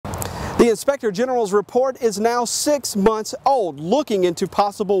Inspector General's report is now 6 months old, looking into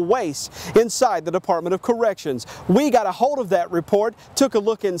possible waste inside the Department of Corrections. We got a hold of that report, took a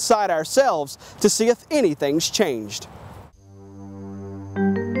look inside ourselves to see if anything's changed.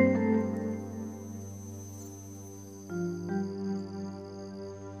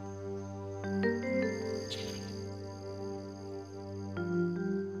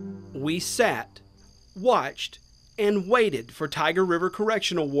 We sat, watched, and waited for Tiger River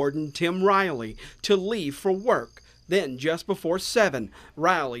Correctional Warden Tim Riley to leave for work. Then, just before 7,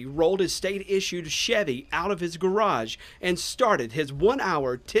 Riley rolled his state-issued Chevy out of his garage and started his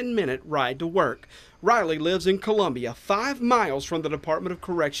 1-hour, 10-minute ride to work. Riley lives in Columbia, 5 miles from the Department of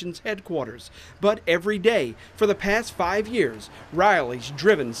Corrections headquarters. But every day, for the past 5 years, Riley's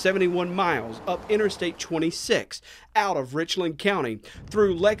driven 71 miles up Interstate 26 out of Richland County,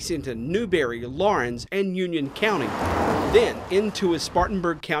 through Lexington, Newberry, Lawrence, and Union County, then into his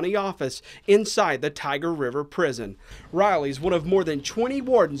Spartanburg County office inside the Tiger River Prison. Riley's one of more than 20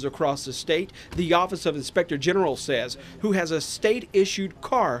 wardens across the state, the Office of Inspector General says, who has a state-issued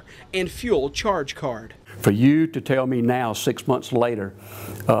car and fuel charge card. For you to tell me now, 6 months later,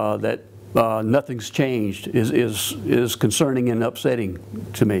 that nothing's changed is concerning and upsetting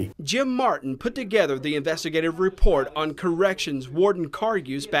to me. Jim Martin put together the investigative report on corrections warden car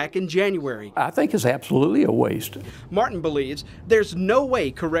use back in January. I think it's absolutely a waste. Martin believes there's no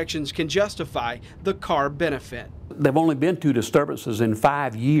way corrections can justify the car benefit. There have only been 2 disturbances in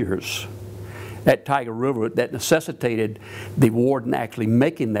 5 years at Tiger River that necessitated the warden actually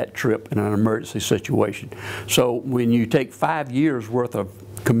making that trip in an emergency situation. So when you take 5 years worth of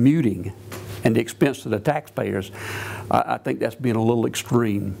commuting and the expense to the taxpayers, I think that's being a little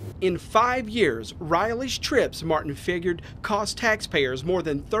extreme. In 5 years, Riley's trips, Martin figured, cost taxpayers more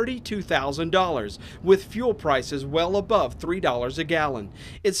than $32,000, with fuel prices well above $3 a gallon.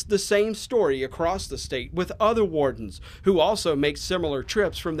 It's the same story across the state with other wardens who also make similar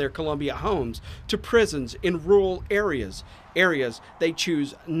trips from their Columbia homes to prisons in rural areas they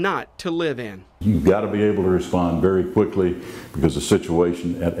choose not to live in. You've got to be able to respond very quickly, because the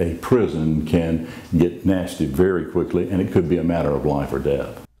situation at a prison can get nasty very quickly, and it could be a matter of life or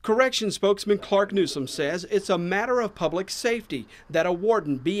death. Corrections spokesman Clark Newsom says it's a matter of public safety that a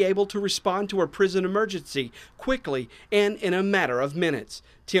warden be able to respond to a prison emergency quickly and in a matter of minutes.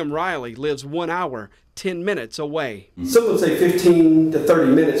 Tim Riley lives 1 hour, 10 minutes away. Some would say 15 to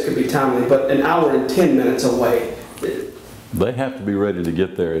 30 minutes could be timely, but an hour and 10 minutes away. They have to be ready to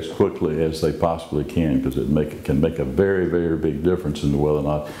get there as quickly as they possibly can, because it can make a very, very big difference in whether or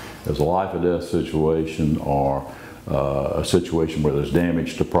not there's a life or death situation or a situation where there's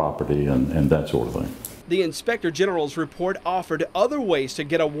damage to property and that sort of thing. The Inspector General's report offered other ways to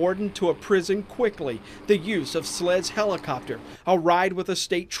get a warden to a prison quickly: the use of SLED's helicopter, a ride with a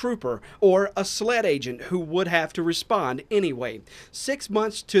state trooper, or a SLED agent who would have to respond anyway. 6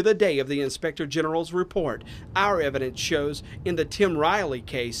 months to the day of the Inspector General's report, our evidence shows in the Tim Riley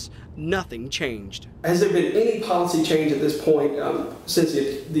case, nothing changed. Has there been any policy change at this point since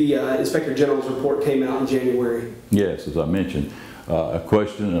the Inspector General's report came out in January? Yes, as I mentioned, a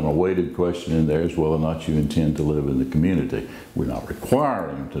question and a weighted question in there is whether or not you intend to live in the community. We're not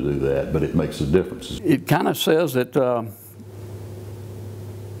requiring them to do that, but it makes a difference. It kind of says that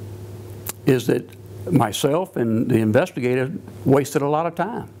myself and the investigator wasted a lot of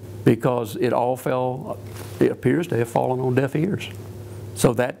time, because it appears to have fallen on deaf ears.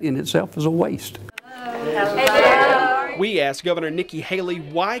 So that in itself is a waste. We asked Governor Nikki Haley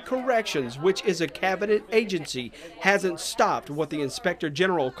why Corrections, which is a cabinet agency, hasn't stopped what the Inspector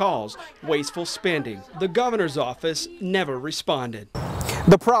General calls wasteful spending. The governor's office never responded.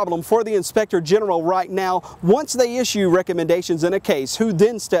 The problem for the Inspector General right now, once they issue recommendations in a case, who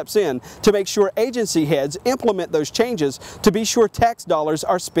then steps in to make sure agency heads implement those changes to be sure tax dollars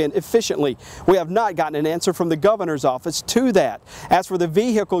are spent efficiently. We have not gotten an answer from the governor's office to that. As for the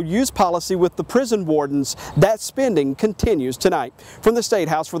vehicle use policy with the prison wardens, that spending continues tonight. From the State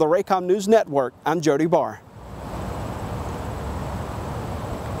House for the Raycom News Network, I'm Jody Barr.